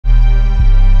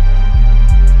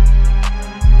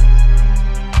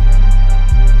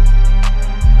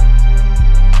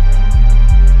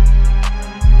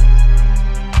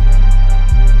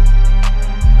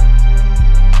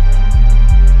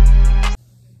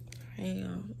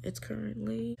It's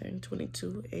currently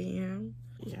 10:22 a.m.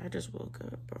 Yeah, I just woke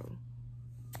up, bro.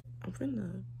 I'm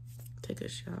finna take a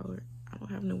shower. I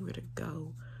don't have nowhere to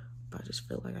go, but I just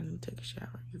feel like I need to take a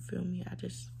shower. You feel me? I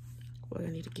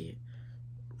need to get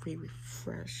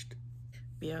refreshed.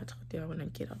 Yeah, I'll talk to y'all when I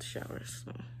get out the shower.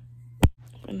 So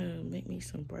I'm gonna make me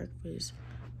some breakfast.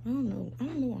 I don't know what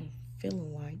I'm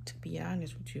feeling like, to be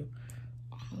honest with you.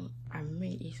 I may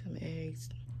eat some eggs.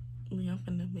 Yeah, I'm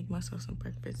gonna make myself some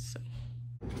breakfast. So.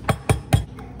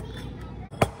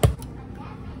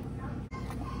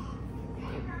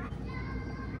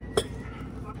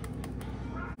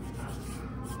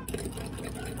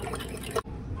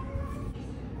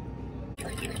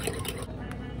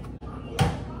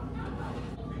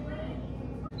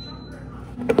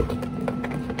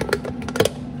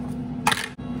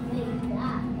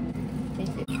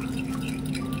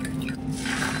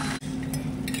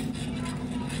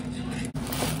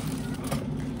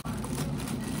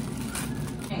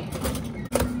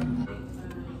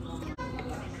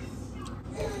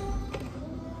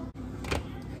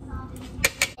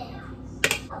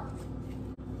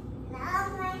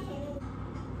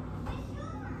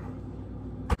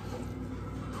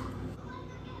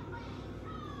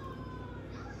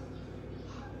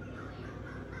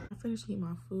 I finished eating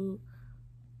my food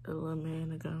a little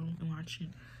minute ago. I'm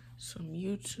watching some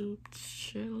YouTube,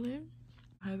 chilling.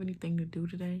 I don't have anything to do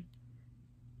today,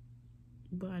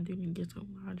 but I didn't get some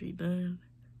laundry done.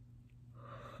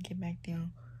 Get back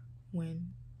down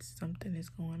when something is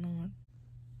going on.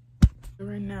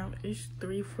 Right now it's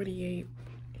 3:48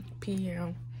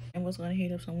 p.m. I was gonna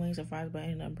heat up some wings and fries, but I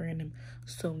ended up bringing them.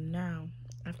 So now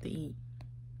I have to eat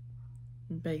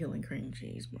bagel and cream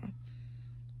cheese, bro.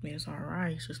 I mean, it's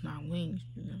alright, it's just not wings,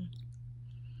 you know.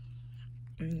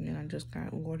 And then I just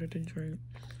got ordered a drink.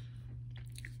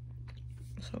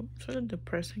 So, sort of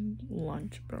depressing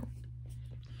lunch, bro.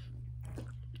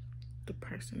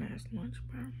 Depressing ass lunch,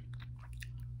 bro.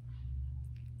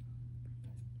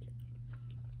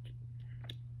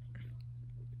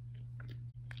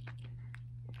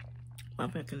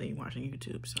 I'm gonna continue watching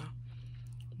YouTube, so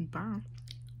bye.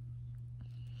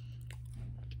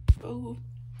 Food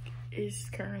is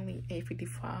currently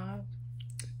 8:55,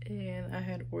 and I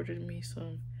had ordered me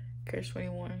some Catch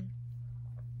 21.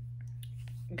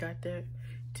 Got that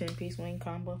 10-piece wing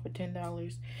combo for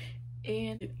 $10,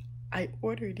 and I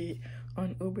ordered it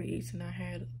on Uber Eats, and I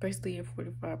had basically a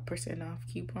 45% off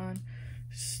coupon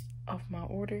off my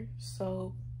order,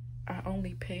 so I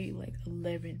only paid like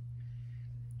 $11.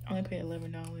 I only paid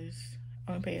 $11.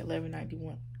 I only paid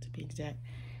 $11.91 to be exact,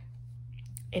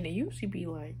 and it usually be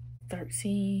like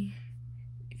 $13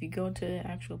 if you go to the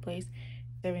actual place,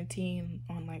 $17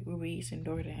 on like Uber Eats and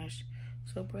DoorDash.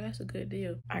 So bro, that's a good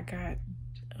deal. I got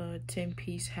a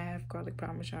 10-piece half garlic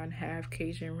parmesan, half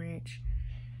Cajun ranch.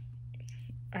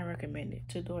 I recommend it.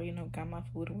 To door, you know, got my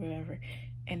food or whatever,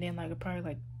 and then like probably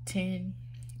like 10,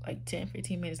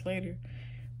 15 minutes later,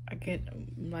 I get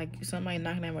like somebody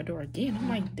knocking at my door again. I'm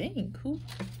like, dang, who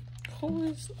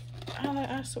is?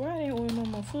 I swear I didn't order no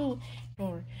more food.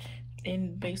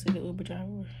 And basically the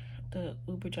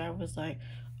Uber driver was like,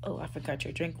 oh, I forgot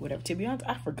your drink, whatever. To be honest,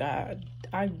 I forgot.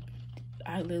 I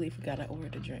literally forgot I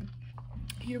ordered a drink.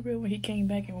 He real when he came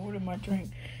back and ordered my drink,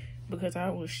 because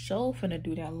I was so finna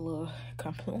do that little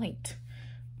complaint.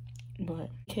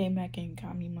 But came back and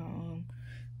got me my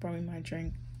brought me my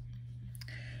drink.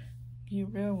 You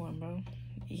real one, bro.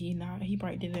 He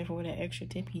probably did that for that extra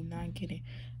tip. He not getting.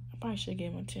 I probably should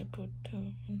give him a tip, but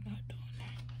I'm not doing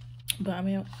that. But I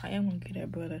mean, I am gonna give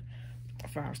that brother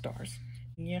 5 stars.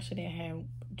 And yesterday I had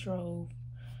drove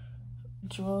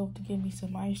to get me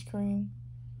some ice cream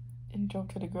and drove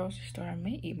to the grocery store. I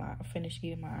may finish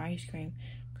eating my ice cream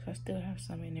because I still have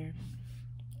some in there.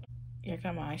 Yeah, I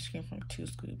got my ice cream from 2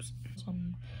 Scoops.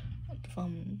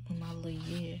 From my little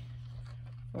year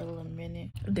for a little minute.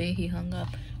 Then he hung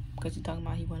up because he talking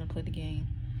about he want to play the game.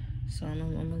 So I'm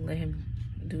gonna let him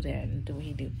do that and do what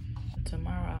he do.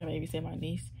 Tomorrow I babysit my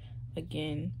niece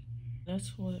again.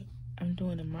 That's what I'm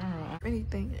doing tomorrow. If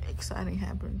anything exciting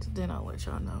happens, then I'll let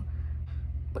y'all know.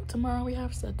 But tomorrow we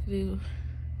have stuff to do,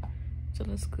 so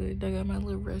that's good. I got my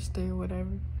little rest day or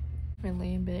whatever. And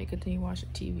lay in bed, continue watching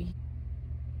TV.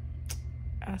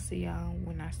 I'll see y'all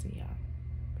when I see y'all,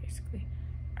 basically.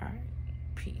 Alright,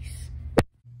 peace.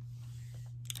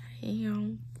 Hey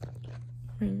y'all,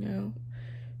 right now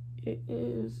it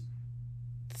is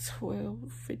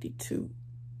 12:52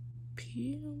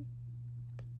 p.m.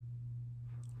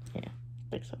 Yeah, I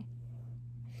think so.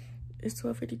 It's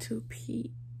 12:52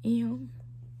 p.m.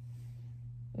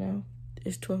 No,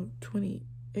 it's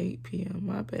 12:28 p.m.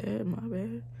 My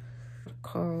bad.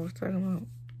 Calls talking about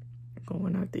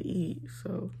going out to eat.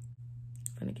 So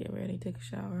I'm gonna get ready, take a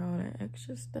shower, all that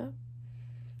extra stuff,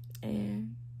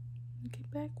 and get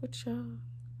back with y'all.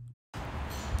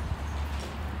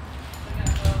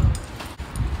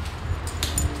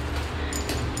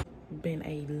 Been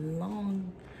a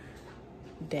long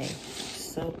day,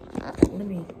 so let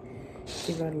me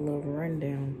give y'all a little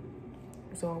rundown.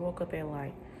 So I woke up at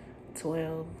like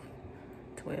 12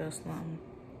 something.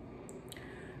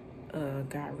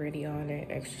 Got ready, all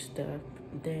that extra stuff.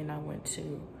 Then I went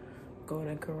to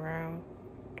Golden Corral,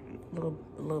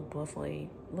 little buffet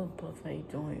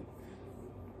joint.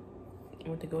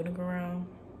 Went to Golden Corral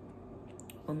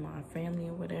with my family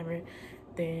or whatever.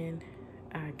 Then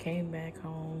I came back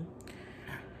home,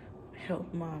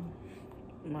 helped my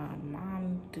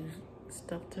mom do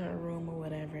stuff to her room or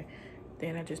whatever.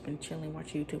 Then I just been chilling,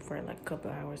 watch YouTube for like a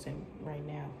couple hours, and right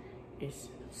now it's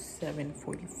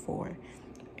 7:44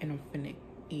 and I'm finna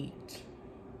eat.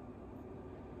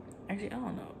 Actually, I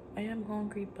don't know. I am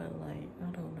hungry, but like,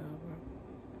 I don't know, bro.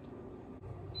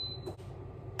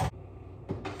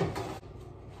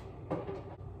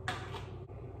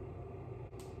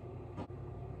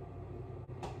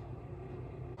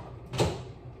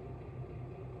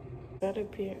 Got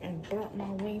up here and burnt my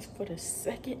wings for the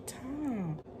second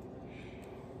time.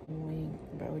 Wing,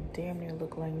 bro, damn near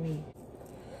look like me.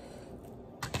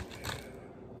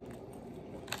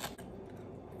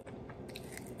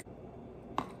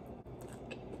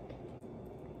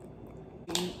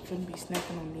 Shouldn't be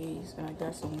snacking on these, and I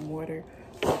got some water.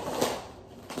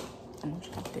 I'm gonna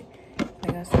stop it.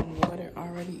 I got some water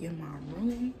already in my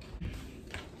room.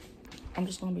 I'm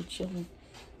just gonna be chilling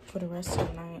for the rest of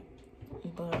the night,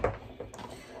 but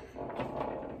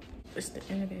it's the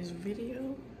end of this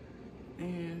video,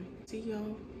 and see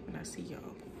y'all when I see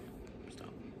y'all. So,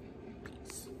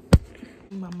 peace.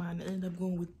 My mind ended up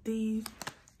going with these,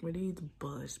 but these the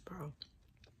buzz, bro.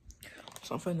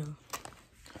 So I'm finna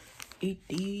eat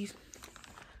these.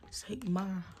 Take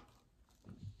I'm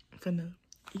finna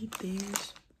eat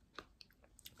these,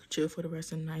 chill for the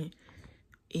rest of the night,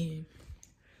 and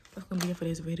that's gonna be it for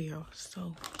this video.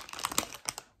 So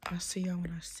I'll see y'all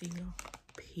when I see y'all.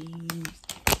 Peace.